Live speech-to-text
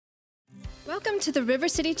Welcome to the River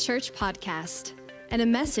City Church podcast and a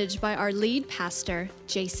message by our lead pastor,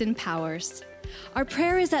 Jason Powers. Our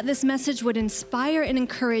prayer is that this message would inspire and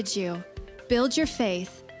encourage you, build your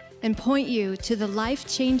faith, and point you to the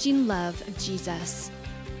life-changing love of Jesus.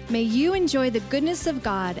 May you enjoy the goodness of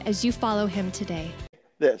God as you follow him today.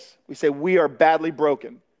 We say, we are badly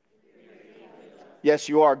broken. Yes,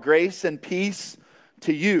 you are. Grace and peace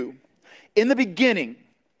to you. In the beginning,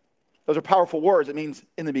 those are powerful words. It means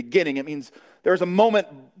in the beginning. It means there's a moment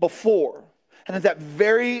before. And at that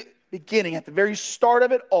very beginning, at the very start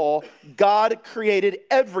of it all, God created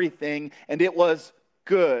everything and it was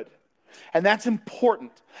good. And that's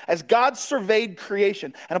important. As God surveyed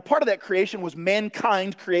creation, and a part of that creation was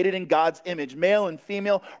mankind created in God's image, male and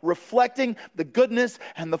female, reflecting the goodness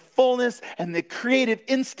and the fullness and the creative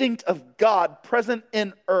instinct of God present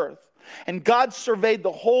in earth. And God surveyed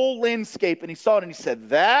the whole landscape and he saw it and he said,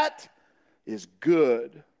 that is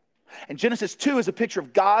good. And Genesis 2 is a picture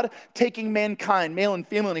of God taking mankind, male and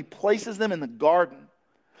female, and he places them in the garden.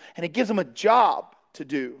 And he gives them a job to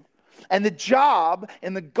do. And the job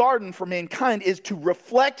in the garden for mankind is to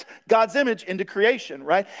reflect God's image into creation,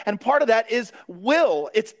 right? And part of that is will,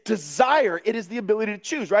 it's desire, it is the ability to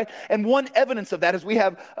choose, right? And one evidence of that is we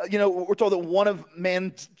have, we're told that one of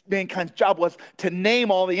mankind's job was to name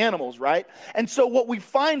all the animals, right? And so what we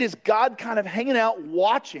find is God kind of hanging out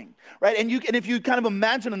watching, right? And if you kind of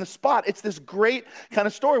imagine in the spot, it's this great kind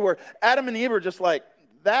of story where Adam and Eve are just like,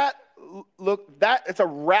 it's a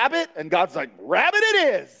rabbit, and God's like, rabbit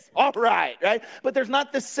it is. All right? But there's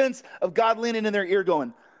not this sense of God leaning in their ear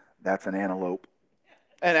going, that's an antelope.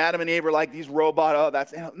 And Adam and Eve are like these robot,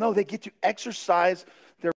 that's antelope. No, they get to exercise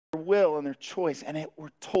their will and their choice, and we're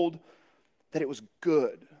told that it was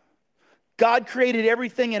good. God created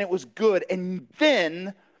everything, and it was good. And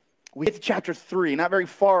then we get to chapter 3, not very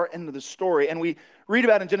far into the story, and we read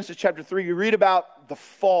about in Genesis chapter 3, we read about the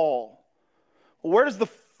fall. Where does the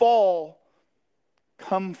fall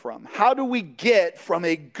come from? How do we get from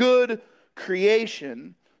a good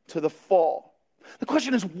creation to the fall? The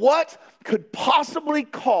question is, what could possibly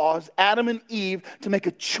cause Adam and Eve to make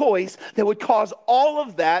a choice that would cause all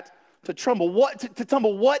of that to tumble?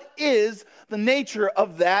 What is the nature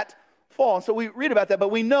of that fall? And so we read about that, but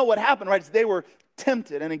we know what happened, right? They were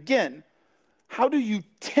tempted. And again, how do you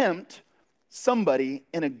tempt somebody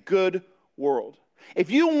in a good world?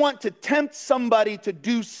 If you want to tempt somebody to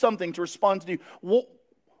do something, to respond to you,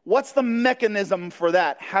 what's the mechanism for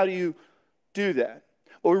that? How do you do that?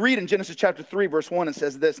 Well, we read in Genesis chapter 3, verse 1, it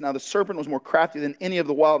says this, now the serpent was more crafty than any of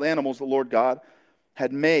the wild animals the Lord God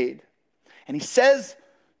had made. And he says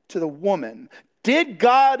to the woman, did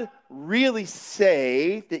God really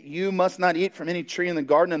say that you must not eat from any tree in the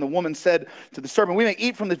garden? And the woman said to the serpent, we may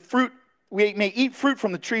eat from the fruit. We may eat fruit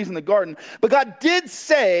from the trees in the garden. But God did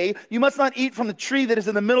say, you must not eat from the tree that is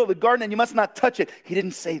in the middle of the garden, and you must not touch it. He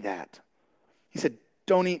didn't say that. He said,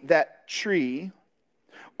 don't eat that tree,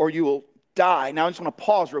 or you will die. Now I just want to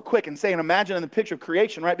pause real quick and say, and imagine in the picture of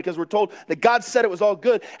creation, right? Because we're told that God said it was all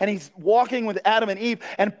good, and he's walking with Adam and Eve,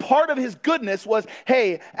 and part of his goodness was,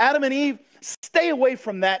 hey, Adam and Eve, stay away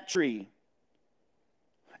from that tree.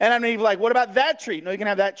 And Adam and Eve were like, what about that tree? No, you can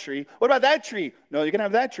have that tree. What about that tree? No, you can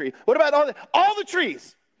have that tree. What about all the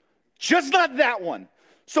trees? Just not that one.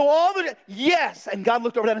 So yes. And God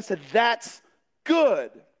looked over that and said, that's good.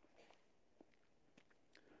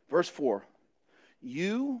 Verse 4,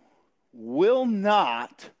 you will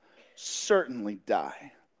not certainly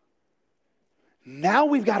die. Now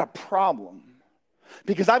we've got a problem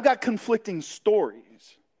because I've got conflicting stories.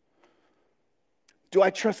 Do I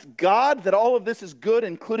trust God that all of this is good,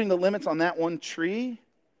 including the limits on that one tree?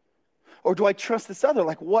 Or do I trust this other?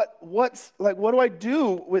 What do I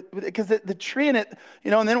do with it? Because the tree in it,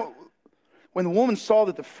 and then when the woman saw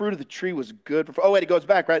that the fruit of the tree was good it goes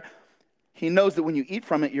back, right? He knows that when you eat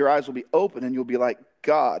from it, your eyes will be open and you'll be like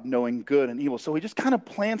God, knowing good and evil. So he just kind of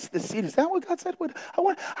plants the seed. Is that what God said? I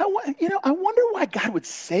wonder why God would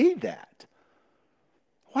say that.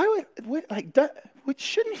 Why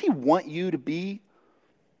shouldn't he want you to be?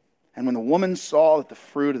 And when the woman saw that the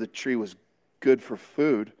fruit of the tree was good for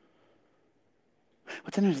food,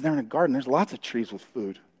 what's interesting is they're in a garden. There's lots of trees with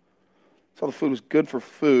food. So the food was good for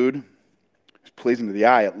food. It was pleasing to the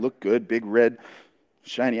eye. It looked good, big red,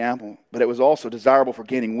 shiny apple. But it was also desirable for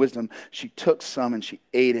gaining wisdom. She took some and she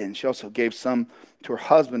ate it. And she also gave some to her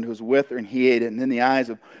husband who was with her, and he ate it. And then the eyes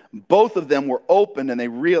of both of them were opened, and they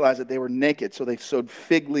realized that they were naked. So they sewed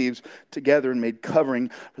fig leaves together and made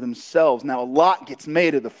covering for themselves. Now, a lot gets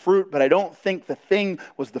made of the fruit, but I don't think the thing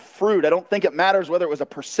was the fruit. I don't think it matters whether it was a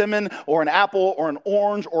persimmon or an apple or an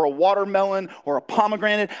orange or a watermelon or a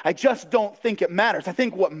pomegranate. I just don't think it matters. I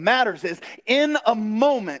think what matters is, in a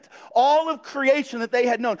moment, all of creation that they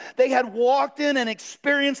had known, they had walked in and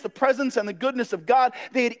experienced the presence and the goodness of God.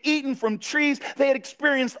 They had eaten from trees. They had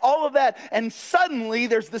experienced all of that. And suddenly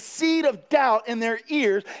there's the seed of doubt in their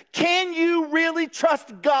ears. Can you really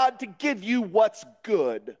trust God to give you what's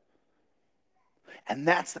good? And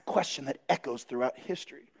that's the question that echoes throughout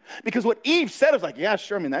history. Because what Eve said was like, yeah,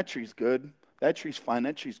 sure, I mean, that tree's good. That tree's fine.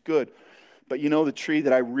 That tree's good. But you know the tree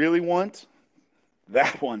that I really want?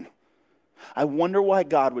 That one. I wonder why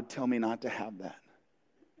God would tell me not to have that.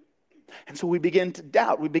 And so we begin to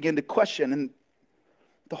doubt. We begin to question. And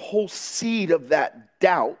the whole seed of that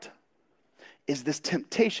doubt is this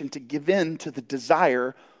temptation to give in to the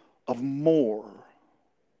desire of more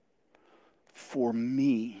for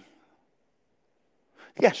me.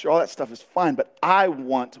 Yeah, sure, all that stuff is fine, but I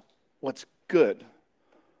want what's good.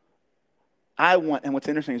 And what's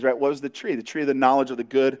interesting is, right, what was the tree? The tree of the knowledge of the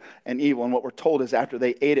good and evil. And what we're told is after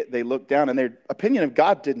they ate it, they looked down, and their opinion of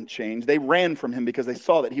God didn't change. They ran from him because they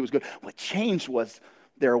saw that he was good. What changed was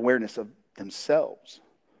their awareness of themselves.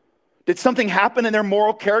 Did something happen in their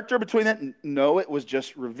moral character between that? No, it was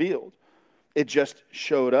just revealed. It just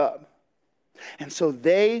showed up. And so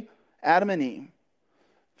they, Adam and Eve,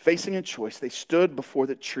 facing a choice, they stood before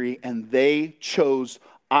the tree and they chose,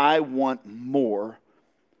 I want more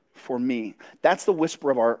for me. That's the whisper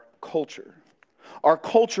of our culture. Our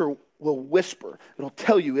culture will whisper. It'll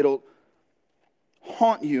tell you, it'll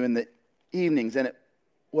haunt you in the evenings. And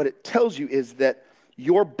what it tells you is that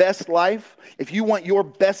your best life, if you want your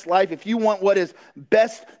best life, if you want what is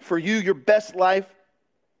best for you, your best life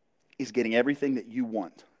is getting everything that you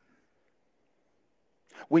want.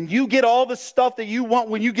 When you get all the stuff that you want,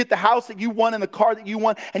 when you get the house that you want and the car that you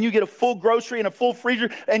want, and you get a full grocery and a full freezer,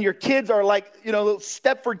 and your kids are like, little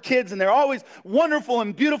Stepford kids, and they're always wonderful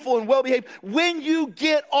and beautiful and well-behaved. When you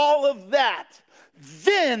get all of that,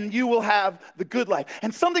 then you will have the good life.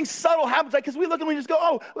 And something subtle happens, because we look and we just go,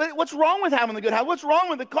 oh, what's wrong with having the good house? What's wrong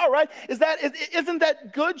with the car, right? Isn't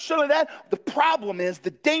that good? Surely that. The problem is,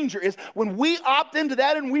 the danger is, when we opt into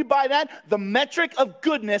that and we buy that, the metric of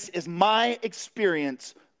goodness is my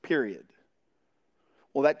experience, period.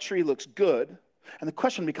 Well, that tree looks good. And the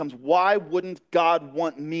question becomes, why wouldn't God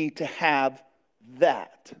want me to have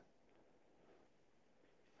that?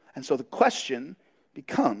 And so the question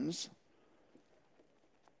becomes,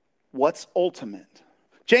 what's ultimate?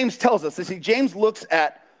 James tells us this. See, James looks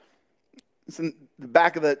at, it's in the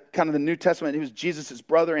back of the kind of the New Testament, he was Jesus'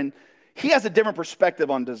 brother, and he has a different perspective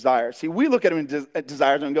on desires. See, we look at him at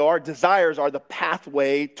desires and go, our desires are the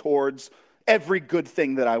pathway towards every good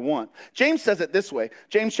thing that I want. James says it this way.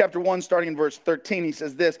 James chapter 1, starting in verse 13, he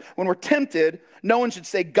says this: when we're tempted, no one should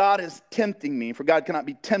say, God is tempting me, for God cannot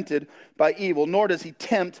be tempted by evil, nor does he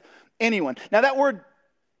tempt anyone. Now that word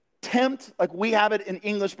tempt, like we have it in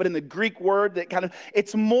English, but in the Greek word,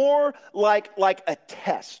 it's more like a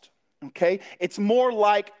test. Okay, it's more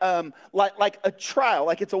like a trial,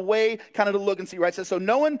 like it's a way kind of to look and see, right? So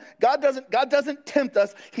God doesn't tempt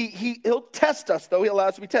us. He'll test us, though. He allows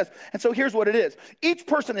us to be tested. And so here's what it is: each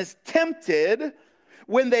person is tempted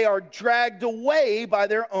when they are dragged away by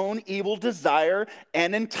their own evil desire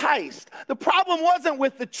and enticed. The problem wasn't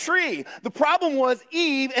with the tree. The problem was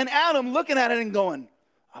Eve and Adam looking at it and going,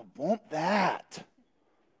 I want that.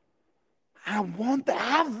 I want to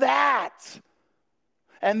have that.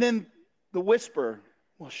 And then the whisper,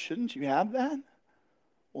 well, shouldn't you have that?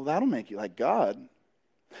 Well, that'll make you like God.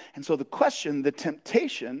 And so the question, the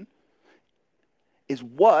temptation, is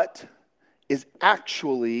what is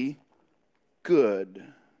actually good?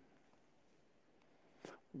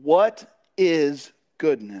 What is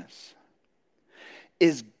goodness?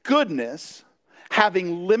 Is goodness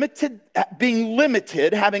being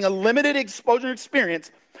limited, having a limited exposure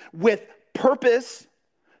experience with purpose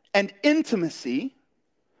and intimacy,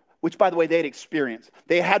 which, by the way, they had experienced.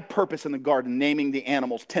 They had purpose in the garden, naming the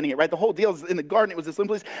animals, tending it, right? The whole deal is in the garden, it was this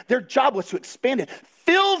little place. Their job was to expand it.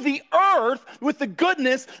 Fill the earth with the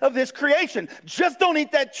goodness of this creation. Just don't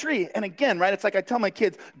eat that tree. And again, right, it's like I tell my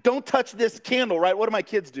kids, don't touch this candle, right? What do my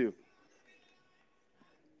kids do?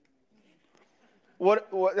 What?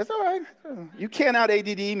 That's all right. You can't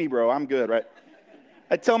out-ADD me, bro. I'm good, right?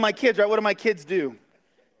 I tell my kids, right, what do my kids do?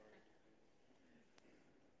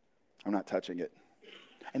 I'm not touching it.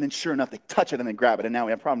 And then sure enough, they touch it and they grab it, and now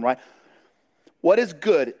we have a problem, right? What is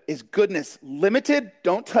good? Is goodness limited?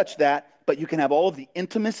 Don't touch that, but you can have all of the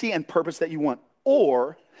intimacy and purpose that you want.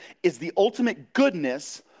 Or is the ultimate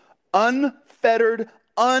goodness unfettered,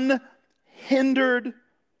 unhindered,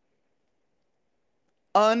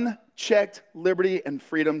 unchecked liberty and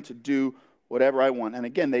freedom to do whatever I want? And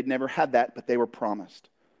again, they'd never had that, but they were promised.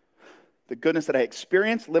 The goodness that I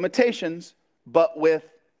experience, limitations, but with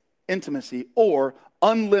intimacy, or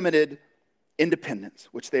unlimited independence,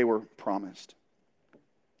 which they were promised.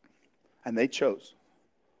 And they chose.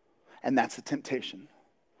 And that's the temptation.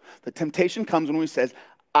 The temptation comes when we says,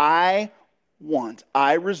 I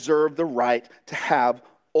reserve the right to have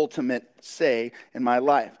ultimate say in my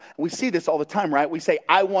life. And we see this all the time, right? We say,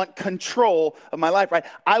 I want control of my life, right?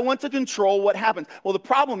 I want to control what happens. Well, the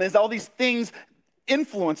problem is all these things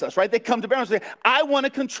influence us, right? They come to bear and say, I want to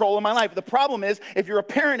control in my life. The problem is, if you're a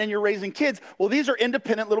parent and you're raising kids, well, these are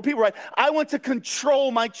independent little people, right? I want to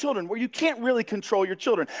control my children. Well, you can't really control your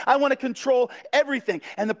children. I want to control everything.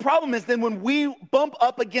 And the problem is then when we bump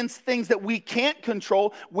up against things that we can't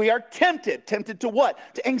control, we are tempted. Tempted to what?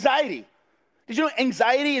 To anxiety. Did you know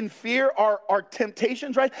anxiety and fear are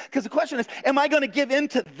temptations, right? Because the question is, am I going to give in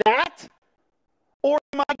to that? Or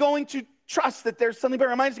am I going to trust that there's something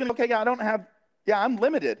better? Am I just going to, okay, I'm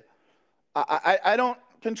limited. I don't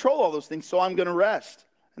control all those things, so I'm going to rest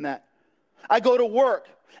in that. I go to work,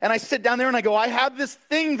 and I sit down there, and I go, I have this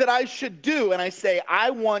thing that I should do, and I say,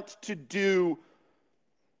 I want to do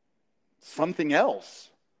something else.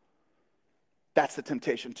 That's the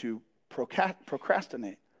temptation to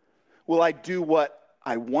procrastinate. Will I do what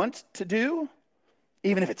I want to do,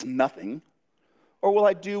 even if it's nothing? Or will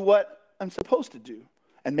I do what I'm supposed to do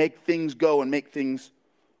and make things go and make things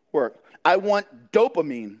work? I want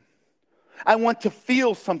dopamine. I want to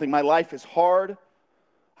feel something. My life is hard.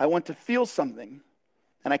 I want to feel something.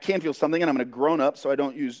 And I can feel something, and I'm going to grown up, so I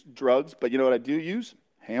don't use drugs. But you know what I do use?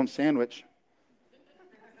 Ham sandwich.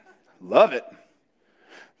 Love it.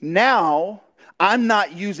 Now, I'm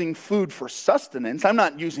not using food for sustenance. I'm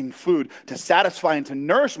not using food to satisfy and to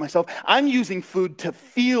nourish myself. I'm using food to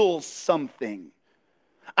feel something.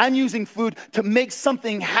 I'm using food to make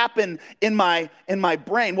something happen in my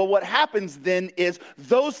brain. Well, what happens then is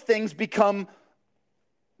those things become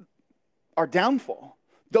our downfall.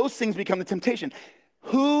 Those things become the temptation.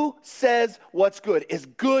 Who says what's good? Is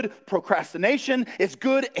good procrastination? Is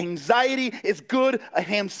good anxiety? Is good a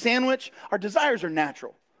ham sandwich? Our desires are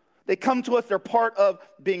natural. They come to us, they're part of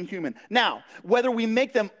being human. Now, whether we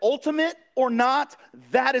make them ultimate or not,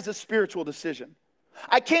 that is a spiritual decision.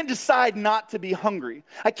 I can't decide not to be hungry.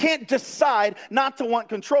 I can't decide not to want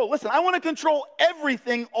control. Listen, I want to control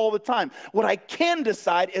everything all the time. What I can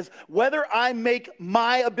decide is whether I make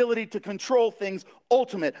my ability to control things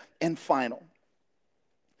ultimate and final.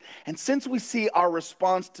 And since we see our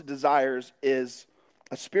response to desires is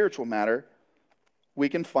a spiritual matter, we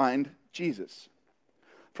can find Jesus.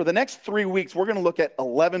 For the next 3 weeks, we're going to look at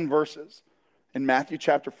 11 verses in Matthew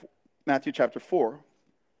chapter 4.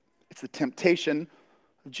 It's the temptation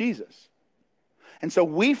of Jesus. And so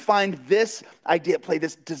we find this idea at play,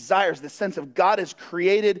 this desires, this sense of God has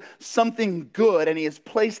created something good and he has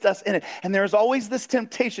placed us in it. And there's always this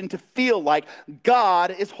temptation to feel like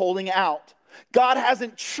God is holding out. God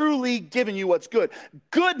hasn't truly given you what's good.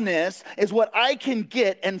 Goodness is what I can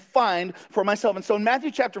get and find for myself. And so in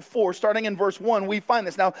Matthew chapter 4, starting in verse 1, we find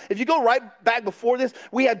this. Now, if you go right back before this,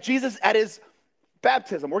 we have Jesus at his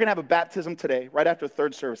baptism. We're going to have a baptism today, right after the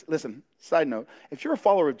third service. Listen, side note, if you're a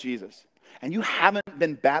follower of Jesus and you haven't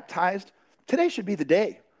been baptized, today should be the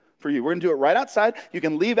day for you. We're going to do it right outside. You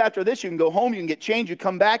can leave after this. You can go home. You can get changed. You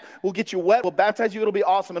come back. We'll get you wet. We'll baptize you. It'll be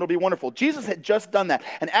awesome. It'll be wonderful. Jesus had just done that.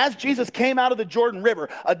 And as Jesus came out of the Jordan River,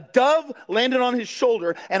 a dove landed on his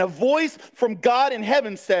shoulder and a voice from God in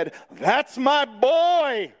heaven said, "That's my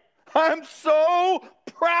boy. I'm so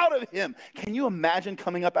proud of him." Can you imagine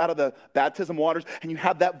coming up out of the baptism waters and you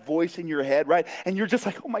have that voice in your head, right? And you're just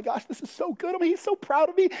like, oh my gosh, this is so good. I mean, he's so proud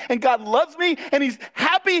of me and God loves me and he's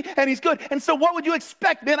happy and he's good. And so what would you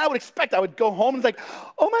expect? Man, I would go home and it's like,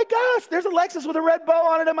 oh my gosh, there's a Lexus with a red bow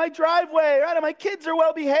on it in my driveway, right? And my kids are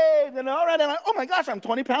well behaved and all right. And oh my gosh, I'm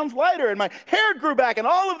 20 pounds lighter and my hair grew back and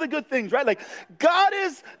all of the good things, right? Like God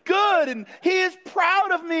is good and he is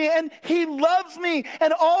proud of me and he loves me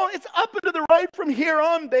and all it's up and to the right from here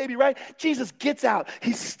on, baby, right? Jesus gets out.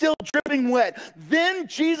 He's still dripping wet. Then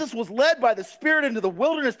Jesus was led by the Spirit into the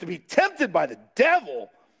wilderness to be tempted by the devil.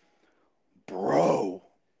 Bro,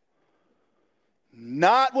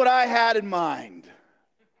 not what I had in mind.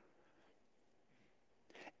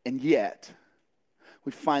 And yet,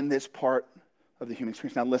 we find this part of the human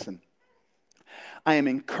experience. Now listen, I am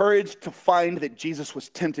encouraged to find that Jesus was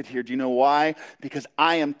tempted here. Do you know why? Because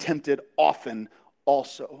I am tempted often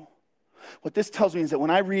also. What this tells me is that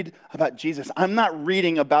when I read about Jesus, I'm not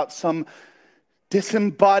reading about some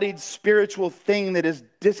disembodied spiritual thing that is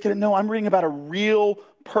disconnected. No, I'm reading about a real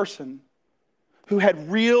person who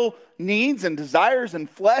had real needs and desires and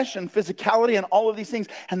flesh and physicality and all of these things.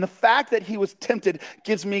 And the fact that he was tempted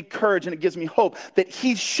gives me courage and it gives me hope that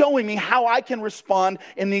he's showing me how I can respond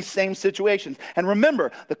in these same situations. And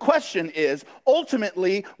remember, the question is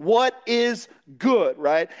ultimately, what is good,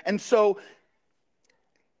 right? And so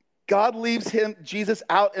God leaves Jesus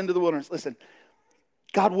out into the wilderness. Listen,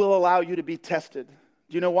 God will allow you to be tested.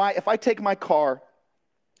 Do you know why? If I take my car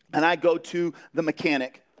and I go to the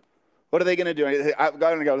mechanic, what are they going to do? I'm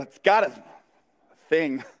going to go, it's got a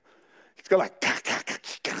thing. It's going like,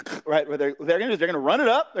 right? What they're going to do is they're going to run it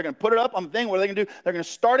up. They're going to put it up on the thing. What are they going to do? They're going to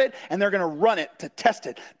start it, and they're going to run it to test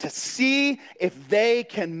it, to see if they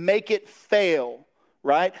can make it fail,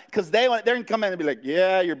 right? Because they're going to come in and be like,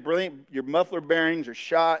 yeah, your muffler bearings are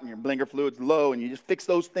shot, and your blinker fluid's low, and you just fix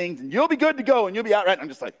those things, and you'll be good to go, and you'll be out right. And I'm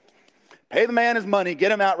just like, pay the man his money,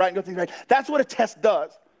 get him out right, and go things right. That's what a test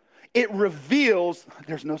does. It reveals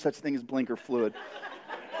there's no such thing as blinker fluid.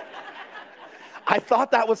 I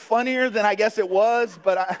thought that was funnier than I guess it was,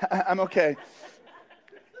 but I'm okay.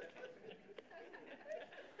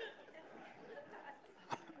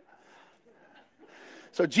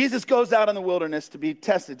 So Jesus goes out in the wilderness to be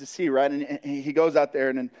tested, to see, right? And he goes out there,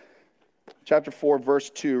 and in chapter 4, verse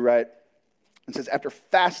 2, right? It says, after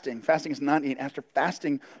fasting is not eating, after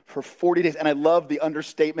fasting for 40 days, and I love the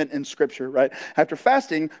understatement in Scripture, right? After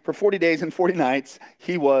fasting for 40 days and 40 nights,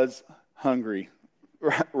 he was hungry,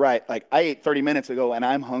 right? Like, I ate 30 minutes ago, and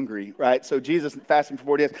I'm hungry, right? So Jesus fasting for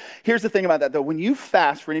 40 days. Here's the thing about that, though. When you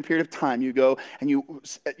fast for any period of time, you go and you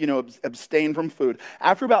abstain from food.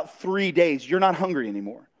 After about 3 days, you're not hungry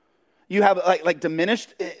anymore. You have like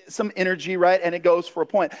diminished some energy, right? And it goes for a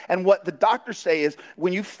point. And what the doctors say is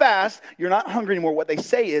when you fast, you're not hungry anymore. What they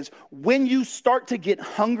say is when you start to get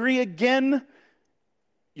hungry again,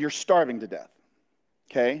 you're starving to death,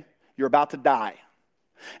 okay? You're about to die.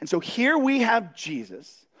 And so here we have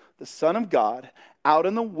Jesus, the Son of God, out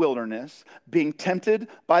in the wilderness, being tempted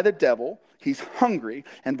by the devil. He's hungry.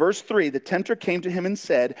 And verse 3, the tempter came to him and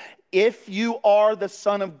said, if you are the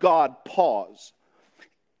Son of God, pause.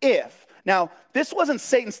 If. Now, this wasn't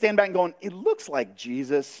Satan standing back and going, it looks like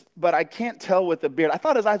Jesus, but I can't tell with the beard. I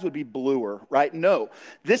thought his eyes would be bluer, right? No.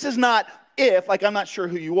 This is not if, like I'm not sure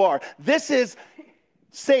who you are. This is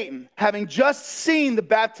Satan having just seen the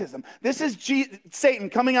baptism. This is Satan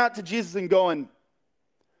coming out to Jesus and going,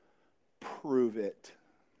 prove it.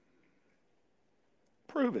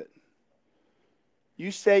 Prove it. You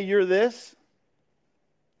say you're this?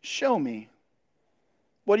 Show me.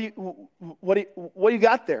 What do you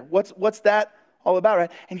got there? What's that all about,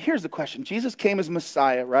 right? And here's the question. Jesus came as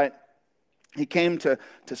Messiah, right? He came to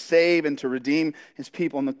save and to redeem his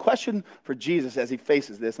people. And the question for Jesus as he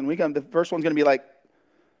faces this, and the first one's going to be like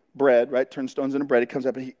bread, right? Turn stones into bread. It comes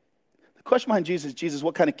up. The question behind Jesus,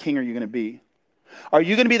 what kind of king are you going to be? Are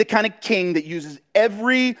you going to be the kind of king that uses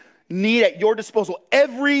every need at your disposal?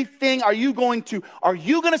 Everything. Are you going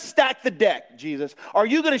to stack the deck, Jesus? Are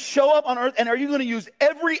you going to show up on earth and are you going to use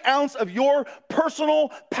every ounce of your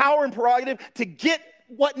personal power and prerogative to get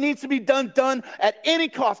what needs to be done at any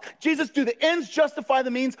cost? Jesus, do the ends justify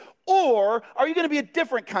the means? Or are you going to be a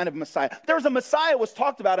different kind of Messiah? There's a Messiah was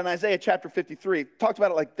talked about in Isaiah chapter 53. Talked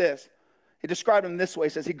about it like this. He described him this way. He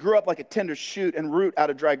says, he grew up like a tender shoot and root out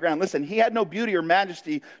of dry ground. Listen, he had no beauty or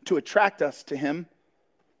majesty to attract us to him.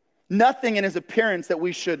 Nothing in his appearance that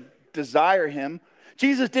we should desire him.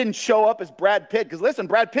 Jesus didn't show up as Brad Pitt. Because listen,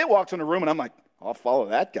 Brad Pitt walks in the room and I'm like, I'll follow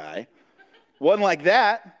that guy. Wasn't like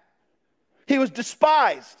that. He was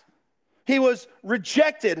despised. He was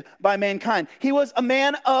rejected by mankind. He was a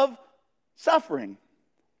man of suffering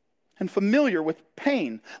and familiar with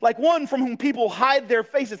pain. Like one from whom people hide their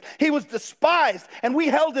faces. He was despised and we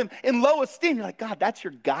held him in low esteem. You're like, God, that's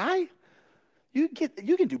your guy? You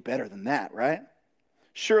can do better than that, right?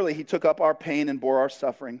 Surely he took up our pain and bore our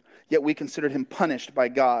suffering, yet we considered him punished by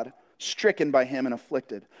God, stricken by him and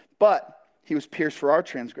afflicted. But he was pierced for our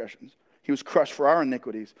transgressions. He was crushed for our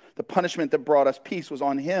iniquities. The punishment that brought us peace was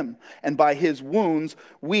on him, and by his wounds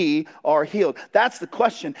we are healed. That's the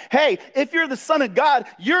question. Hey, if you're the Son of God,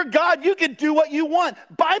 you're God, you can do what you want.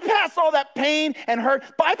 Bypass all that pain and hurt.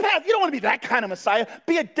 You don't want to be that kind of Messiah.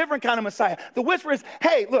 Be a different kind of Messiah. The whisper is,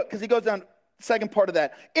 hey, look, because he goes down, second part of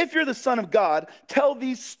that. If you're the Son of God, tell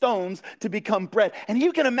these stones to become bread. And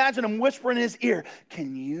you can imagine him whispering in his ear.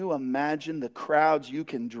 Can you imagine the crowds you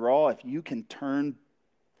can draw if you can turn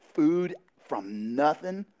from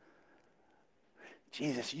nothing.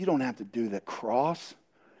 Jesus, you don't have to do the cross.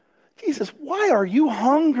 Jesus, why are you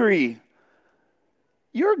hungry?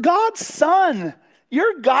 You're God's son.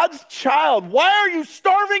 You're God's child. Why are you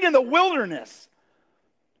starving in the wilderness?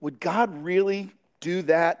 Would God really do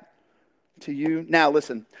that to you? Now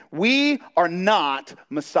listen, we are not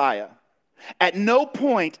Messiah. At no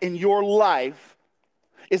point in your life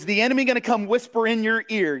is the enemy going to come whisper in your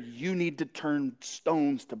ear, you need to turn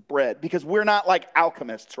stones to bread? Because we're not like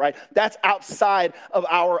alchemists, right? That's outside of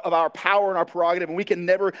our power and our prerogative, and we can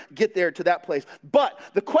never get there to that place. But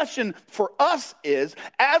the question for us is,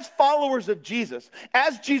 as followers of Jesus,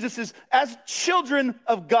 as children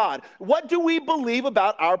of God, what do we believe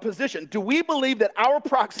about our position? Do we believe that our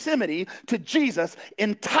proximity to Jesus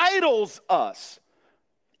entitles us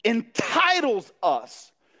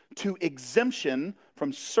to exemption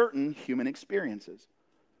from certain human experiences?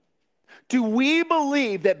 Do we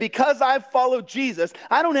believe that because I've followed Jesus,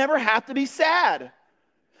 I don't ever have to be sad?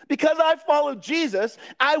 Because I've followed Jesus,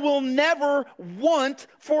 I will never want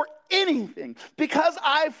for anything. Because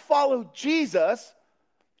I've followed Jesus,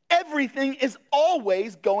 everything is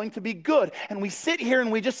always going to be good. And we sit here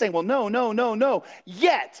and we just say, well, no, no, no, no.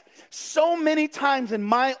 Yet, so many times in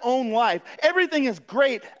my own life, everything is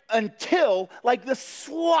great until like the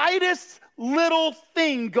slightest little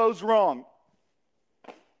thing goes wrong.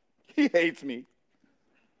 He hates me.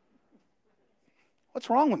 What's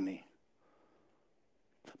wrong with me?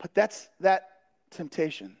 But that's that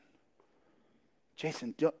temptation.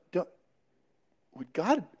 Jason, would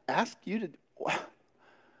God ask you to?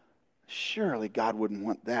 Surely God wouldn't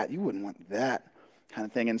want that. You wouldn't want that kind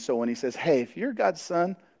of thing. And so when he says, hey, if you're God's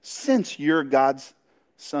son, since you're God's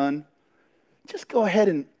son, just go ahead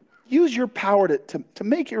and use your power to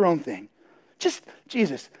make your own thing.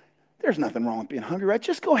 Jesus, there's nothing wrong with being hungry, right?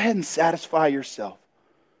 Just go ahead and satisfy yourself.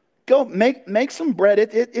 Go make some bread.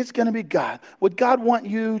 It's going to be God. Would God want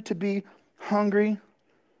you to be hungry?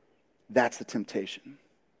 That's the temptation.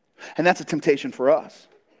 And that's a temptation for us.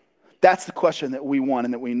 That's the question that we want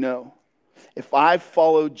and that we know. If I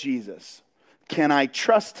follow Jesus, can I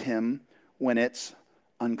trust him when it's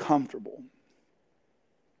uncomfortable?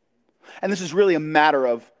 And this is really a matter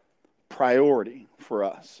of priority for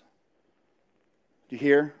us. Do you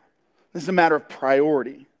hear? This is a matter of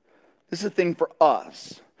priority. This is a thing for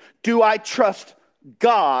us. Do I trust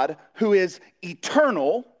God who is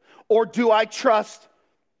eternal, or do I trust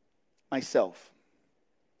myself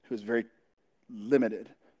who is very limited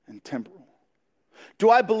and temporal? Do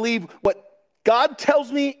I believe what God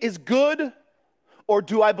tells me is good, or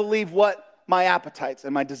do I believe what my appetites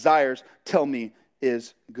and my desires tell me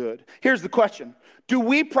is good? Here's the question. Do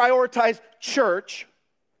we prioritize church,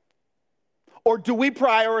 or do we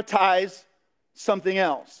prioritize something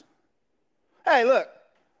else? Hey, look,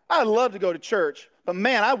 I'd love to go to church, but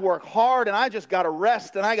man, I work hard and I just got to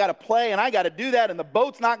rest and I got to play and I got to do that, and the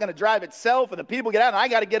boat's not going to drive itself and the people get out and I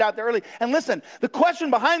got to get out there early. And listen, the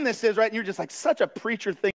question behind this is, right, and you're just like, such a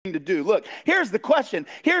preacher thing to do. Look, here's the question.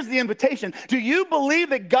 Here's the invitation. Do you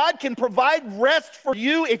believe that God can provide rest for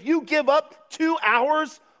you if you give up 2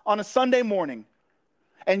 hours on a Sunday morning?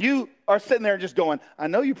 And you are sitting there just going, I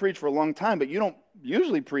know you preach for a long time, but you don't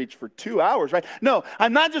usually preach for 2 hours, right? No,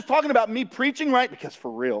 I'm not just talking about me preaching, right? Because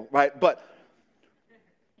for real, right? But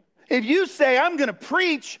if you say, I'm going to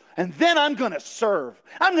preach and then I'm going to serve.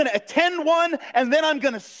 I'm going to attend one and then I'm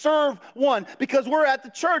going to serve one, because we're at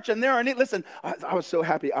the church and there are, listen, I was so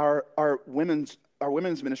happy. Our women's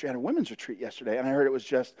ministry had a women's retreat yesterday, and I heard it was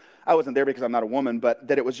just, I wasn't there because I'm not a woman, but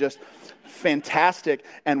that it was just fantastic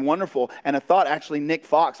and wonderful. And I thought actually Nick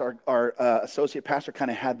Fox, our associate pastor,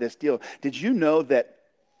 kind of had this deal. Did you know that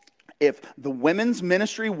if the women's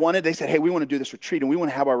ministry wanted, they said, hey, we want to do this retreat and we want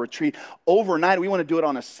to have our retreat overnight. We want to do it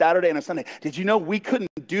on a Saturday and a Sunday. Did you know we couldn't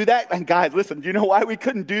do that? And guys, listen, do you know why we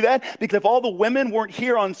couldn't do that? Because if all the women weren't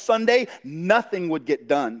here on Sunday, nothing would get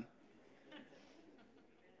done.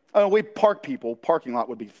 Oh, we park people. Parking lot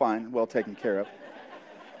would be fine, well taken care of.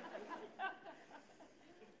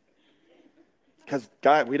 Because,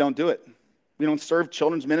 God, we don't do it. We don't serve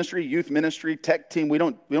children's ministry, youth ministry, tech team. We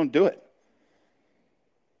don't do it.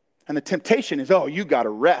 And the temptation is, oh, you got to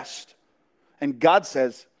rest. And God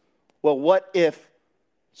says, well, what if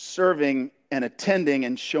serving and attending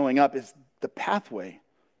and showing up is the pathway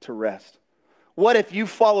to rest? What if you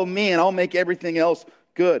follow me and I'll make everything else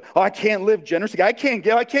good? Oh, I can't live generously. I can't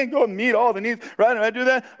go and meet all the needs. Right? Do I do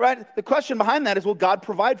that? Right? The question behind that is, will God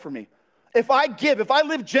provide for me? If I give, if I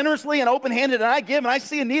live generously and open-handed and I give and I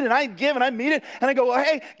see a need and I give and I meet it and I go, well,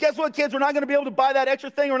 hey, guess what, kids? We're not going to be able to buy that extra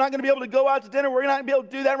thing. We're not going to be able to go out to dinner. We're not going to be able to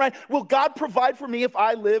do that, right? Will God provide for me if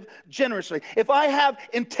I live generously? If I have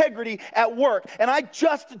integrity at work and I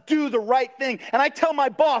just do the right thing and I tell my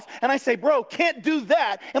boss and I say, bro, can't do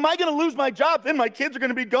that. Am I going to lose my job? Then my kids are going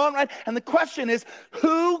to be gone, right? And the question is,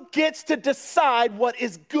 who gets to decide what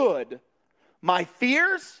is good? My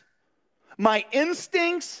fears? My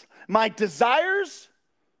instincts? My desires,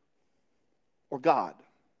 or God?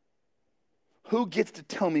 Who gets to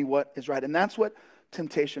tell me what is right? And that's what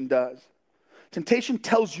temptation does. Temptation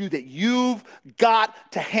tells you that you've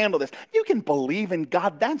got to handle this. You can believe in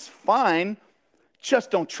God, that's fine. Just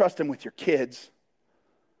don't trust him with your kids.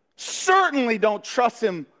 Certainly don't trust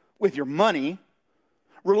him with your money.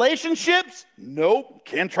 Relationships? Nope,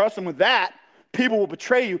 can't trust him with that. People will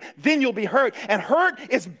betray you, then you'll be hurt. And hurt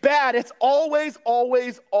is bad. It's always,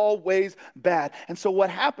 always, always bad. And so what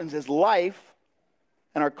happens is life,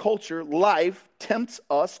 and our culture, life tempts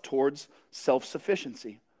us towards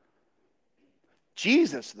self-sufficiency.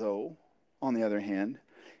 Jesus, though, on the other hand,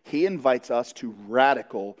 he invites us to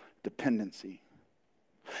radical dependency.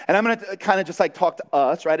 And I'm going to kind of just like talk to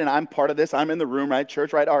us, right? And I'm part of this. I'm in the room, right?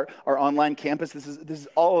 Church, right? Our online campus. This is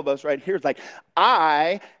all of us right here. It's like,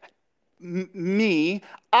 I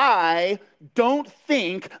don't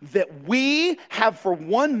think that we have for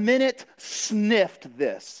 1 minute sniffed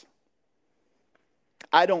this.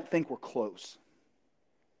 I don't think we're close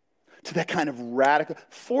to that kind of radical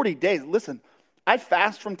 40 days. Listen, I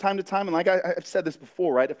fast from time to time, and like I've said this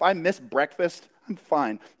before, right? If I miss breakfast, I'm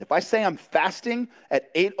fine. If I say I'm fasting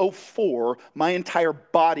at 8:04, my entire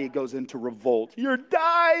body goes into revolt. You're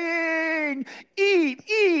dying! Eat,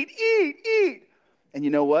 eat, eat, eat! And you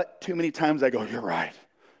know what? Too many times I go, you're right.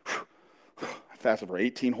 I fasted for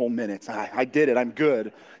 18 whole minutes. I did it. I'm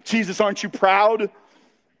good. Jesus, aren't you proud?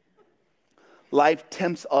 Life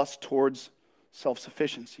tempts us towards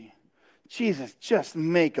self-sufficiency. Jesus, just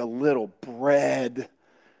make a little bread.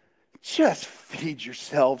 Just feed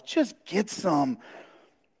yourself. Just get some.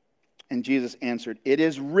 And Jesus answered, it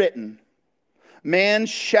is written, man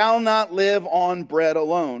shall not live on bread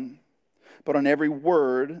alone, but on every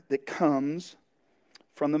word that comes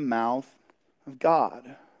from the mouth of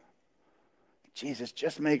God. Jesus,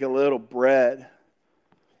 just make a little bread.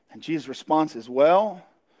 And Jesus' response is, well,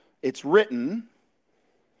 it's written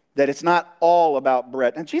that it's not all about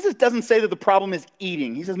bread. And Jesus doesn't say that the problem is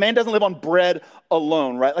eating. He says, man doesn't live on bread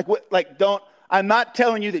alone, right? I'm not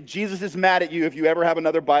telling you that Jesus is mad at you if you ever have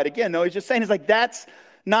another bite again. No, he's just saying, that's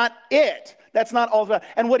not it. That's not all about.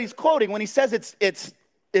 And what he's quoting, when he says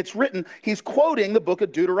it's written, he's quoting the book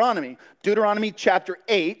of Deuteronomy. Deuteronomy chapter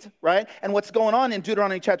 8, right? And what's going on in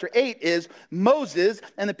Deuteronomy chapter 8 is Moses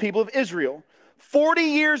and the people of Israel. 40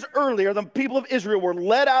 years earlier, the people of Israel were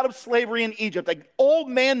led out of slavery in Egypt. An old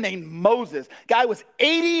man named Moses. Guy was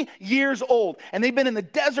 80 years old, and they've been in the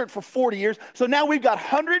desert for 40 years. So now we've got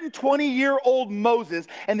 120-year-old Moses,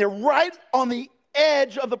 and they're right on the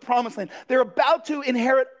edge of the promised land. They're about to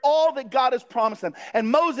inherit all that God has promised them. And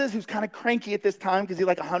Moses, who's kind of cranky at this time because he's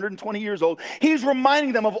like 120 years old, he's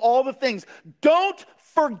reminding them of all the things. Don't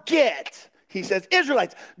forget, he says,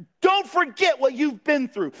 Israelites, don't forget what you've been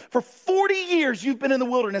through. For 40 years you've been in the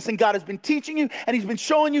wilderness and God has been teaching you and he's been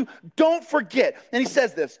showing you. Don't forget. And he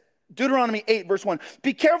says this, Deuteronomy 8, verse 1.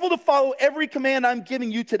 Be careful to follow every command I'm giving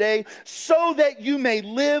you today so that you may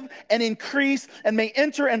live and increase and may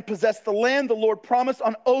enter and possess the land the Lord promised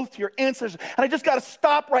on oath to your ancestors. And I just got to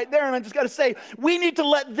stop right there and I just got to say, we need to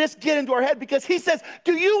let this get into our head because he says,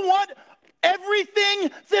 do you want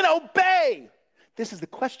everything? Then obey. This is the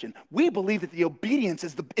question. We believe that the obedience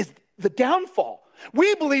is the downfall.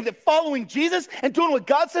 We believe that following Jesus and doing what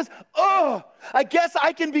God says, I guess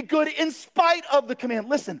I can be good in spite of the command.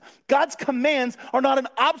 Listen, God's commands are not an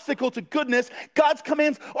obstacle to goodness. God's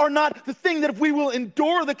commands are not the thing that if we will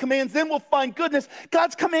endure the commands, then we'll find goodness.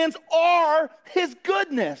 God's commands are his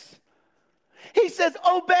goodness. He says,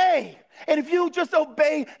 obey. And if you just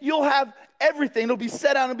obey, you'll have everything. It'll be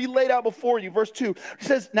set out and be laid out before you. Verse 2, he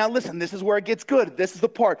says, now listen, this is where it gets good. This is the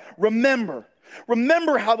part. Remember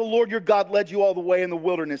how the Lord your God led you all the way in the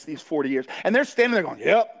wilderness these 40 years. And they're standing there going,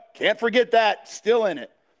 yep, can't forget that. Still in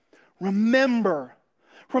it. Remember,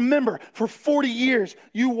 for 40 years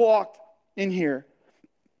you walked in here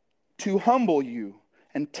to humble you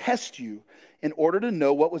and test you in order to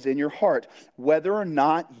know what was in your heart, whether or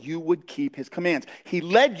not you would keep his commands. He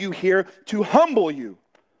led you here to humble you.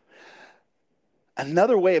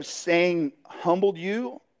 Another way of saying humbled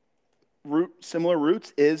you, similar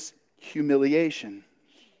roots, is humiliation.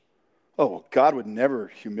 Oh, God would never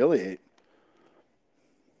humiliate.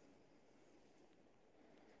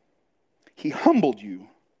 He humbled you,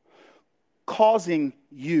 causing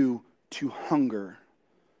you to hunger.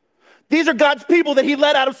 These are God's people that he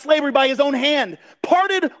led out of slavery by his own hand.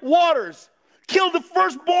 Parted waters, killed the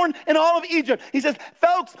firstborn in all of Egypt. He says,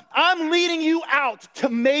 folks, I'm leading you out to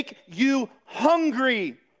make you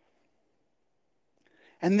hungry.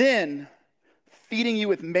 And then feeding you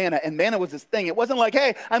with manna. And manna was this thing. It wasn't like,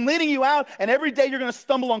 hey, I'm leading you out and every day you're going to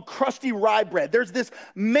stumble on crusty rye bread. There's this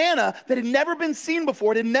manna that had never been seen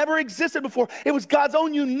before. It had never existed before. It was God's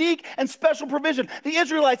own unique and special provision. The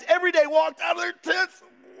Israelites every day walked out of their tents.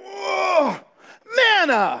 Whoa,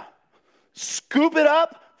 manna. Scoop it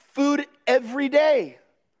up, food every day.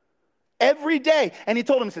 Every day. And he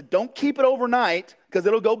told him, he said, don't keep it overnight because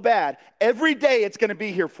it'll go bad. Every day it's going to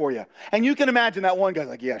be here for you. And you can imagine that one guy's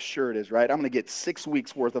like, yeah, sure it is, right? I'm going to get 6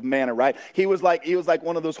 weeks worth of manna, right? He was like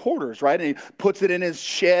one of those hoarders, right? And he puts it in his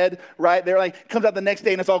shed, right? They're like, comes out the next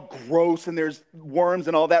day and it's all gross and there's worms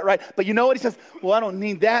and all that, right? But you know what? He says, well, I don't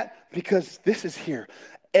need that because this is here.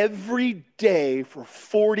 Every day for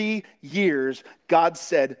 40 years, God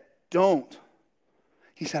said, don't.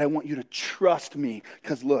 He said, I want you to trust me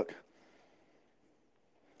because look,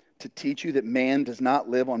 to teach you that man does not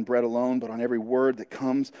live on bread alone, but on every word that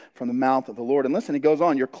comes from the mouth of the Lord. And listen, he goes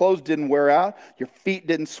on, your clothes didn't wear out, your feet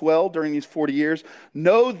didn't swell during these 40 years.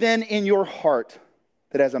 Know then in your heart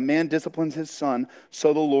that as a man disciplines his son,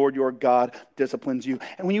 so the Lord your God disciplines you.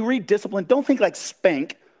 And when you read discipline, don't think like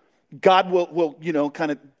spank. God will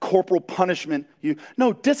kind of corporal punishment you.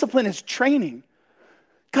 No, discipline is training.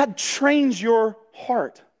 God trains your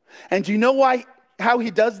heart. And do you know how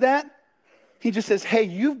he does that? He just says, hey,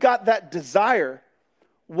 you've got that desire.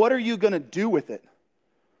 What are you going to do with it?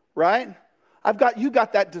 Right? You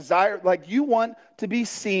got that desire, like you want to be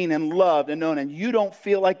seen and loved and known, and you don't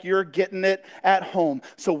feel like you're getting it at home.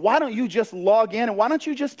 So why don't you just log in and why don't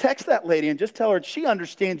you just text that lady and just tell her she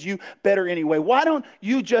understands you better anyway? Why don't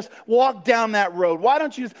you just walk down that road? Why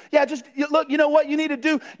don't you look, you know what you need to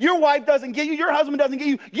do? Your wife doesn't get you, your husband doesn't get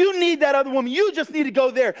you. You need that other woman. You just need to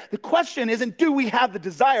go there. The question isn't, do we have the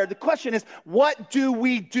desire? The question is, what do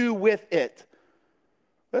we do with it?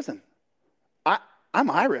 Listen,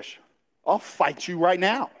 I'm Irish. I'll fight you right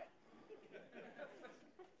now.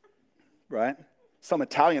 Right? Some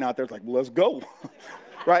Italian out there's like, well, let's go.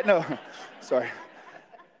 Right? No, sorry.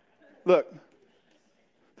 Look,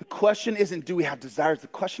 the question isn't do we have desires? The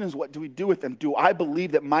question is what do we do with them? Do I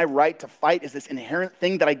believe that my right to fight is this inherent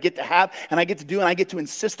thing that I get to have and I get to do and I get to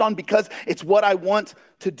insist on because it's what I want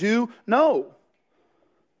to do? No.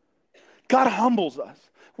 God humbles us.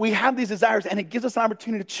 We have these desires and it gives us an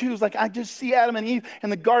opportunity to choose. Like I just see Adam and Eve in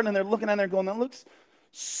the garden and they're looking at it and going, that looks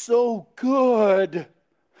so good.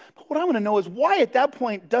 But what I want to know is why at that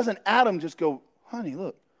point doesn't Adam just go, honey,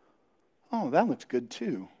 look, oh, that looks good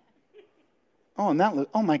too. Oh, and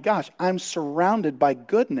oh my gosh, I'm surrounded by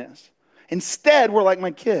goodness. Instead, we're like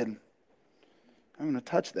my kid. I'm going to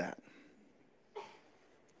touch that.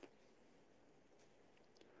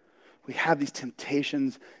 We have these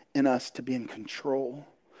temptations in us to be in control,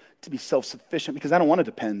 to be self-sufficient, because I don't want to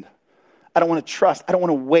depend. I don't want to trust. I don't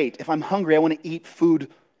want to wait. If I'm hungry, I want to eat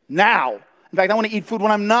food now. In fact, I want to eat food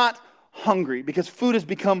when I'm not hungry because food has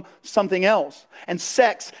become something else. And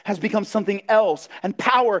sex has become something else. And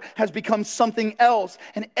power has become something else.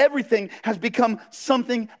 And everything has become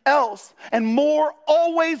something else. And more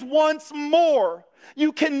always wants more.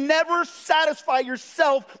 You can never satisfy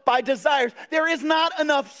yourself by desires. There is not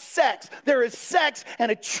enough sex. There is sex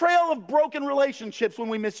and a trail of broken relationships when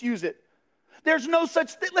we misuse it. There's no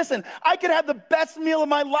such thing. Listen, I could have the best meal of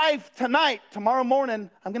my life tonight. Tomorrow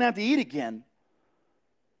morning, I'm going to have to eat again.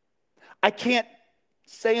 I can't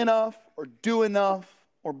say enough or do enough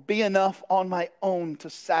or be enough on my own to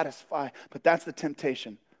satisfy. But that's the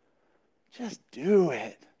temptation. Just do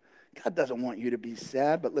it. God doesn't want you to be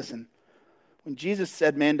sad. But listen, when Jesus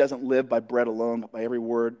said man doesn't live by bread alone, but by every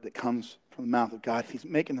word that comes from the mouth of God, he's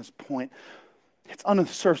making this point. It's under the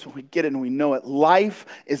surface when we get it and we know it. Life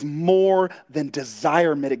is more than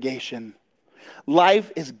desire mitigation.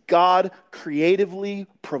 Life is God creatively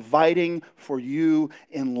providing for you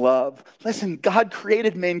in love. Listen, God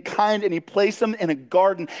created mankind and he placed them in a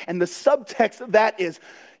garden. And the subtext of that is,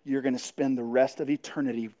 you're going to spend the rest of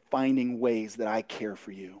eternity finding ways that I care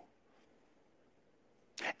for you.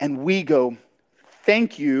 And we go,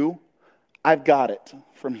 thank you, I've got it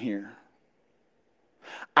from here.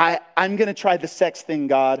 I'm going to try the sex thing,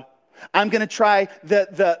 God, I'm going to try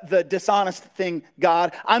the dishonest thing,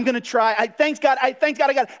 God. I'm going to try. Thanks God. I got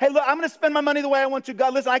it. Hey, look, I'm going to spend my money the way I want to.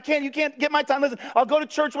 God, listen, you can't get my time. Listen, I'll go to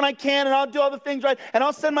church when I can, and I'll do all the things right, and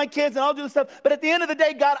I'll send my kids, and I'll do the stuff. But at the end of the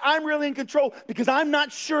day, God, I'm really in control because I'm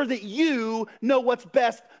not sure that you know what's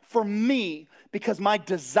best for me because my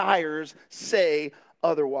desires say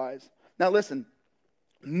otherwise. Now listen,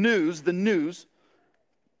 the news,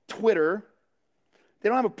 Twitter, they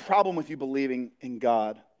don't have a problem with you believing in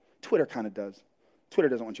God. Twitter kind of does. Twitter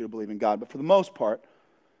doesn't want you to believe in God, but for the most part,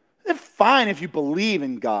 they're fine if you believe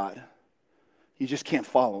in God. You just can't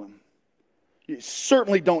follow him. You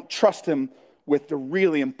certainly don't trust him with the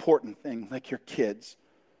really important thing, like your kids.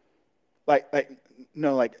 We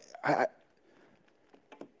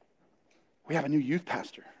have a new youth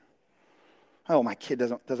pastor. Oh, my kid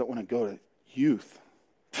doesn't want to go to youth.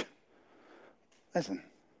 Listen,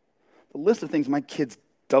 the list of things my kids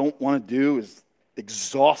don't want to do is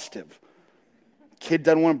exhaustive. Kid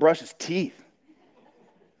doesn't want to brush his teeth.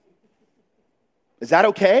 Is that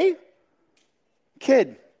okay?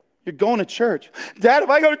 Kid, you're going to church. Dad, if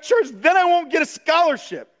I go to church, then I won't get a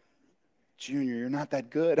scholarship. Junior, you're not that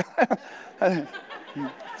good.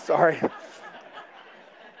 Sorry.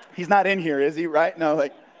 He's not in here, is he? Right? No,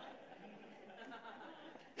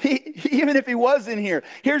 even if he was in here,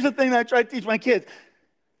 here's the thing that I try to teach my kids.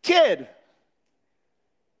 Kid,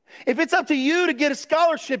 if it's up to you to get a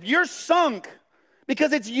scholarship, you're sunk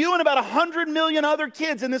because it's you and about 100 million other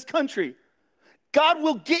kids in this country. God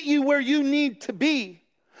will get you where you need to be.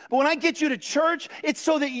 But when I get you to church, it's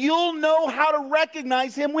so that you'll know how to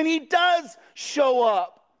recognize him when he does show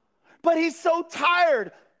up. But he's so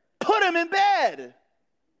tired. Put him in bed.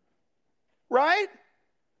 Right?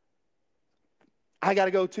 I got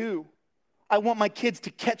to go too. I want my kids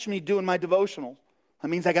to catch me doing my devotional. That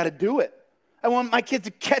means I got to do it. I want my kids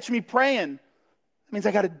to catch me praying. That means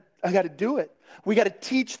I got to do it. We got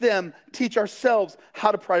to teach ourselves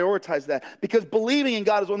how to prioritize that. Because believing in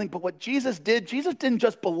God is one thing, but what Jesus didn't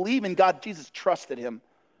just believe in God, Jesus trusted him.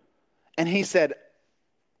 And he said,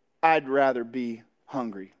 I'd rather be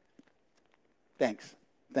hungry. Thanks.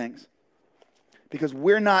 Because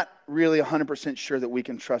we're not really 100% sure that we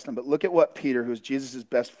can trust him. But look at what Peter, who's Jesus'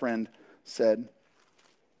 best friend, said.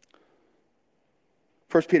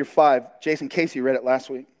 1 Peter 5, Jason Casey read it last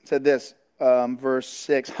week, said this, verse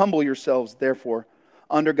 6, humble yourselves, therefore,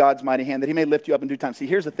 under God's mighty hand, that he may lift you up in due time. See,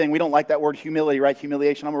 here's the thing. We don't like that word humility, right?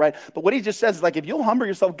 Humiliation, right? But what he just says is if you'll humble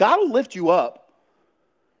yourself, God will lift you up.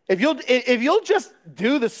 If you'll just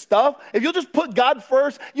do the stuff, if you'll just put God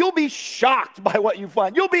first, you'll be shocked by what you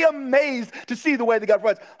find. You'll be amazed to see the way that God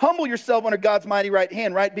provides. Humble yourself under God's mighty right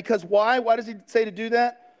hand, right? Because why? Why does he say to do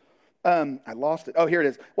that? I lost it. Oh, here it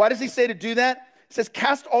is. Why does he say to do that? It says,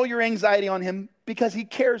 cast all your anxiety on him because he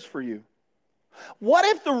cares for you. What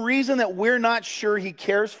if the reason that we're not sure he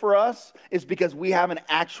cares for us is because we haven't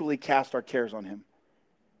actually cast our cares on him?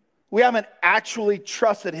 We haven't actually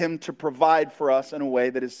trusted him to provide for us in a way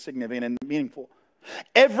that is significant and meaningful.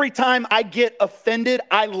 Every time I get offended,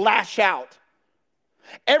 I lash out.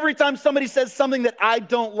 Every time somebody says something that I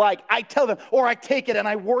don't like, I tell them, or I take it and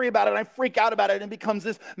I worry about it and I freak out about it and it becomes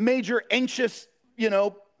this major anxious,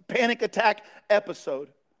 panic attack episode.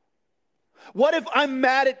 What if I'm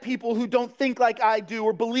mad at people who don't think like I do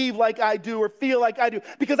or believe like I do or feel like I do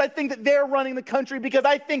because I think that they're running the country because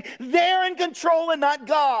I think they're in control and not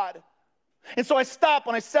God? And so I stop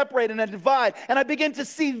and I separate and I divide and I begin to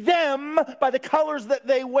see them by the colors that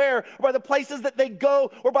they wear or by the places that they go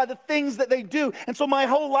or by the things that they do. And so my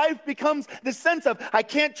whole life becomes this sense of I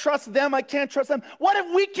can't trust them, I can't trust them. What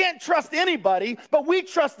if we can't trust anybody, but we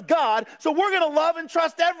trust God, so we're going to love and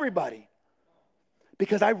trust everybody?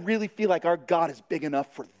 Because I really feel like our God is big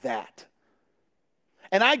enough for that.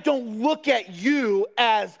 And I don't look at you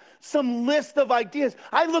as some list of ideas.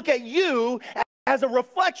 I look at you as a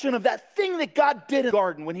reflection of that thing that God did in the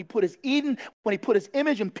garden when he put his Eden, when he put his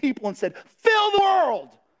image in people and said, fill the world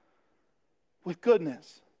with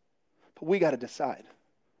goodness. But we got to decide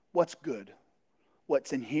what's good,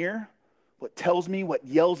 what's in here, what tells me, what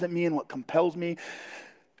yells at me, and what compels me.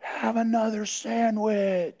 Have another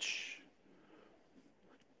sandwich.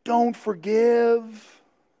 Don't forgive.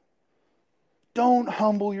 Don't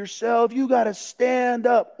humble yourself. You got to stand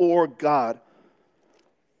up. Or God,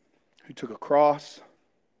 who took a cross.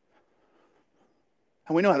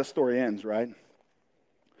 And we know how the story ends, right?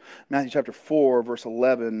 Matthew chapter 4, verse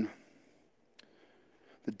 11.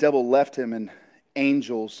 The devil left him and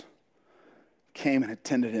angels came and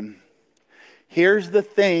attended him. Here's the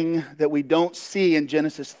thing that we don't see in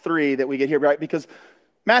Genesis 3 that we get here, right? Because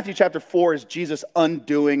Matthew chapter 4 is Jesus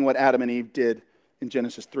undoing what Adam and Eve did in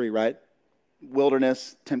Genesis 3, right?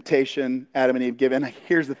 wilderness, temptation, Adam and Eve give in.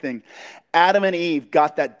 Here's the thing. Adam and Eve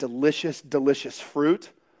got that delicious, delicious fruit,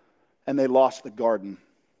 and they lost the garden.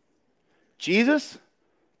 Jesus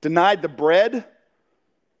denied the bread,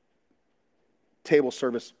 table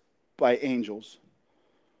service by angels.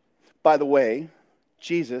 By the way,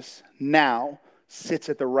 Jesus now sits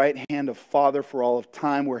at the right hand of Father for all of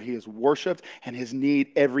time, where he is worshiped and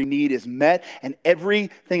every need is met, and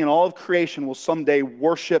everything in all of creation will someday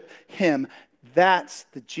worship him. That's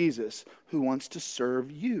the Jesus who wants to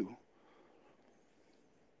serve you.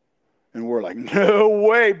 And we're like, no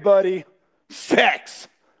way, buddy. Sex.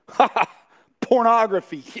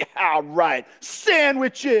 Pornography. Yeah, right.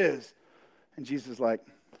 Sandwiches. And Jesus is like,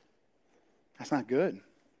 that's not good.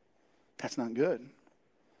 That's not good.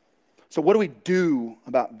 So what do we do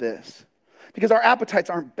about this? Because our appetites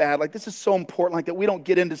aren't bad. Like, this is so important, like that we don't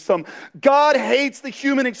get into some, God hates the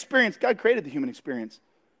human experience. God created the human experience.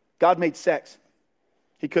 God made sex.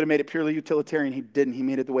 He could have made it purely utilitarian. He didn't. He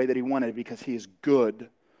made it the way that he wanted it because he is good.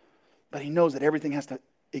 But he knows that everything has to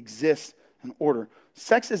exist in order.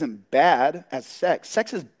 Sex isn't bad as sex.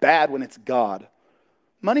 Sex is bad when it's God.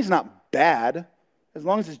 Money's not bad as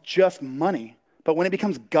long as it's just money. But when it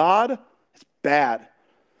becomes God, it's bad.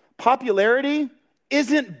 Popularity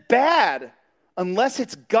isn't bad unless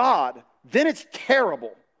it's God. Then it's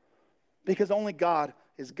terrible because only God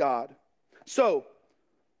is God. So,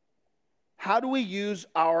 how do we use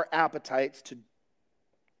our appetites to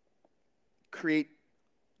create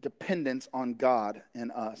dependence on God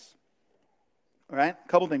in us? All right, a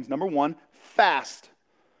couple things. Number one, fast.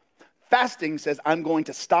 Fasting says, I'm going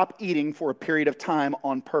to stop eating for a period of time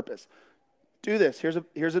on purpose. Do this. Here's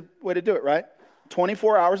a way to do it, right?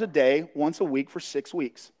 24 hours a day, once a week for 6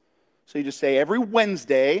 weeks. So you just say every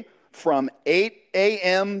Wednesday from 8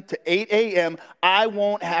 a.m. to 8 a.m., I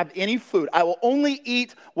won't have any food. I will only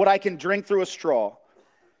eat what I can drink through a straw.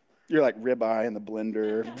 You're like ribeye in the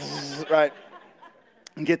blender, right?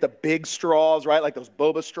 And get the big straws, right? Like those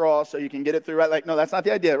boba straws so you can get it through, right? Like, no, that's not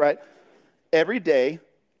the idea, right? Every day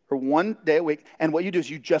or 1 day a week. And what you do is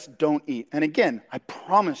you just don't eat. And again, I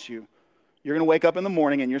promise you, you're going to wake up in the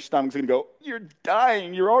morning and your stomach's going to go, you're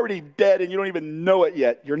dying. You're already dead and you don't even know it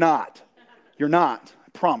yet. You're not. You're not. I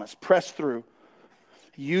promise. Press through.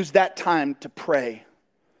 Use that time to pray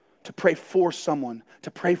for someone, to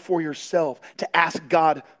pray for yourself, to ask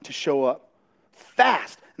God to show up.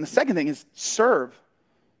 Fast. And the second thing is serve.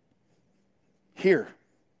 Here.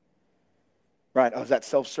 Right. Oh, is that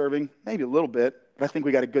self-serving? Maybe a little bit, but I think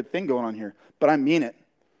we got a good thing going on here. But I mean it.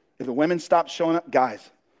 If the women stop showing up, guys,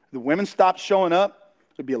 the women stopped showing up,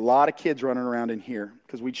 there'd be a lot of kids running around in here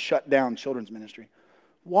because we'd shut down children's ministry.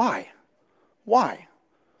 Why? Why?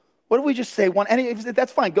 What did we just say?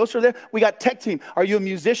 That's fine. Go serve there. We got tech team. Are you a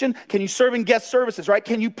musician? Can you serve in guest services, right?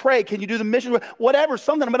 Can you pray? Can you do the mission? Whatever,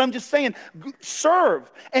 something. But I'm just saying, serve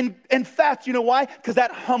and fast. You know why? Because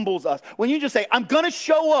that humbles us. When you just say, I'm going to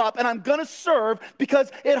show up and I'm going to serve because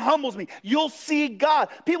it humbles me. You'll see God.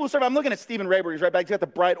 People who serve. I'm looking at Stephen Rayburn. He's right back. He's got the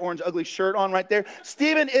bright orange ugly shirt on right there.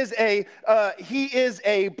 Stephen is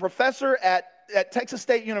a professor at Texas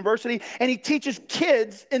State University, and he teaches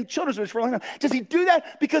kids in children's ministry for a long time. Does he do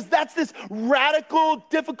that because that's this radical,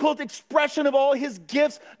 difficult expression of all his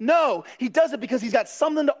gifts? No, he does it because he's got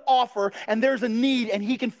something to offer, and there's a need, and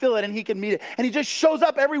he can fill it, and he can meet it. And he just shows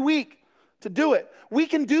up every week to do it. We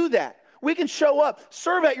can do that. We can show up,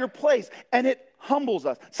 serve at your place, and it humbles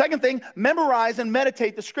us. Second thing, memorize and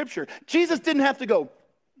meditate the scripture. Jesus didn't have to go,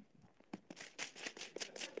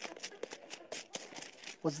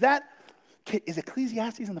 is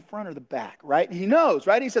Ecclesiastes in the front or the back, right? He knows,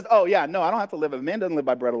 right? He says, oh, yeah, no, I don't have to live. A man doesn't live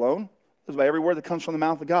by bread alone. He lives by every word that comes from the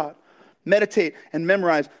mouth of God. Meditate and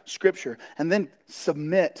memorize Scripture. And then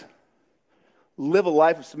submit. Live a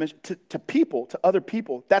life of submission to people, to other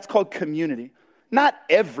people. That's called community. Not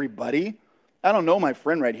everybody. I don't know my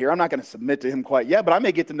friend right here. I'm not going to submit to him quite yet, but I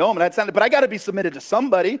may get to know him. But I got to be submitted to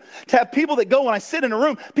somebody. To have people that go when I sit in a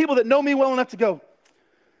room, people that know me well enough to go,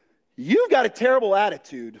 you've got a terrible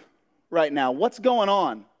attitude right now. What's going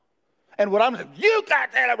on? And what I'm saying, you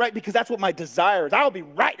got that right, because that's what my desire is. I'll be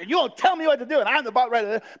right, and you won't tell me what to do, and I'm the boss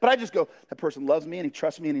right. But I just go, that person loves me, and he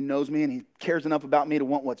trusts me, and he knows me, and he cares enough about me to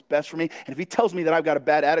want what's best for me. And if he tells me that I've got a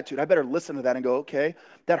bad attitude, I better listen to that and go, okay,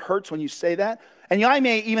 that hurts when you say that. And I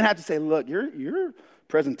may even have to say, look, your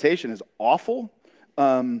presentation is awful.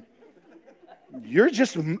 You're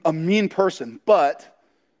just a mean person, but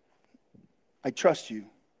I trust you.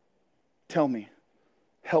 Tell me.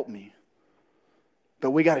 Help me.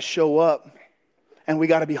 But we got to show up, and we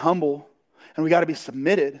got to be humble, and we got to be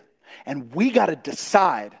submitted, and we got to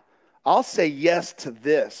decide, I'll say yes to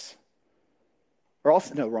this, or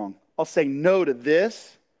I'll I'll say no to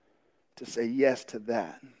this to say yes to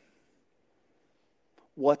that.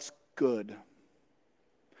 What's good?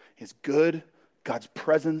 Is good God's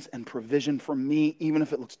presence and provision for me, even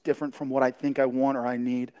if it looks different from what I think I want or I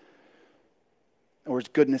need? Or is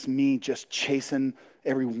goodness me just chasing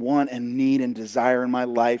every want and need and desire in my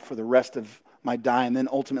life for the rest of my die and then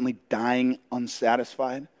ultimately dying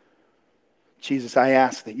unsatisfied? Jesus, I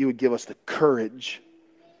ask that you would give us the courage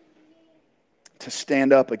to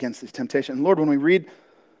stand up against this temptation. And Lord, when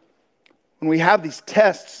we have these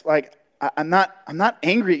tests, like, I'm not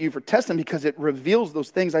angry at you for testing because it reveals those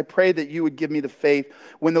things. I pray that you would give me the faith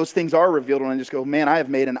when those things are revealed, when I just go, man, I have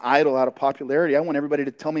made an idol out of popularity. I want everybody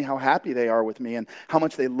to tell me how happy they are with me and how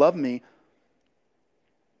much they love me.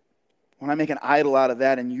 When I make an idol out of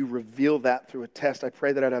that and you reveal that through a test, I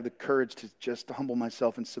pray that I'd have the courage to just humble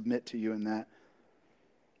myself and submit to you in that.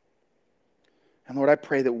 And Lord, I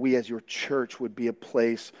pray that we as your church would be a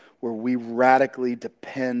place where we radically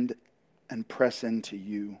depend and press into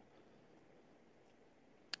you.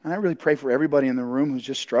 And I really pray for everybody in the room who's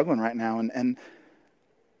just struggling right now and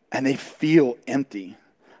they feel empty.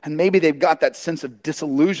 And maybe they've got that sense of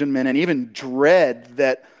disillusionment and even dread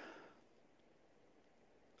that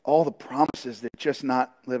all the promises, they're just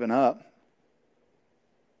not living up.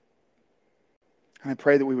 And I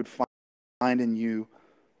pray that we would find in you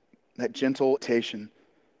that gentle invitation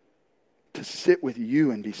to sit with you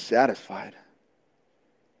and be satisfied,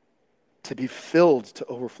 to be filled to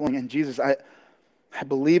overflowing. And Jesus, I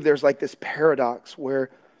believe there's like this paradox where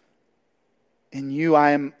in you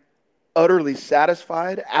I am utterly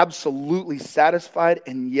satisfied, absolutely satisfied,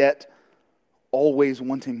 and yet always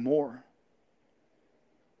wanting more.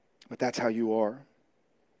 But that's how you are.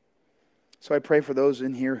 So I pray for those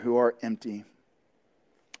in here who are empty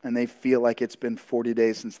and they feel like it's been 40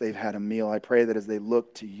 days since they've had a meal. I pray that as they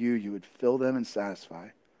look to you, you would fill them and satisfy.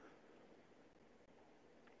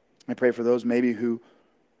 I pray for those maybe who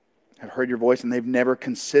have heard your voice and they've never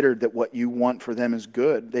considered that what you want for them is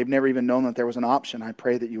good. They've never even known that there was an option. I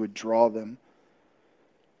pray that you would draw them.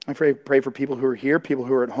 I pray for people who are here, people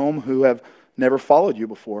who are at home who have never followed you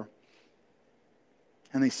before.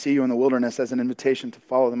 And they see you in the wilderness as an invitation to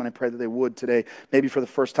follow them. And I pray that they would today. Maybe for the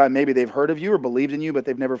first time, maybe they've heard of you or believed in you, but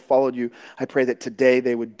they've never followed you. I pray that today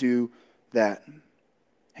they would do that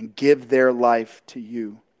and give their life to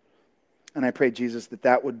you. And I pray, Jesus, that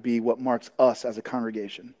that would be what marks us as a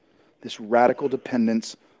congregation. This radical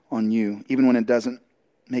dependence on you, even when it doesn't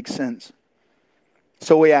make sense.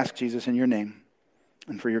 So we ask, Jesus, in your name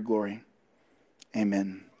and for your glory.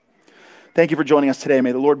 Amen. Thank you for joining us today.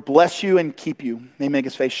 May the Lord bless you and keep you. May he make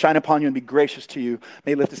his face shine upon you and be gracious to you.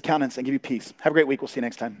 May he lift his countenance and give you peace. Have a great week. We'll see you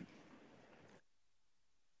next time.